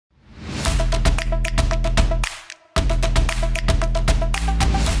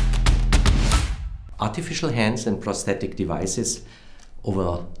Artificial hands and prosthetic devices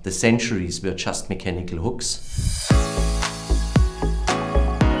over the centuries were just mechanical hooks.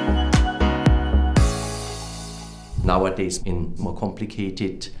 Nowadays, in more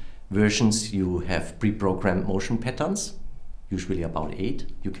complicated versions, you have pre-programmed motion patterns, usually about 8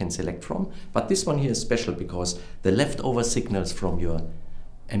 you can select from. But this one here is special because the leftover signals from your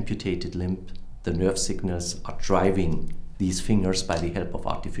amputated limb, the nerve signals, are driving these fingers by the help of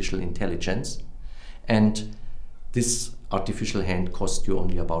artificial intelligence. And this artificial hand costs you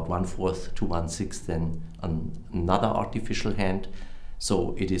only about 1/4 to 1/6 than another artificial hand.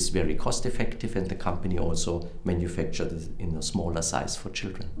 So it is very cost effective, and the company also manufactured it in a smaller size for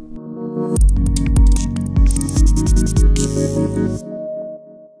children.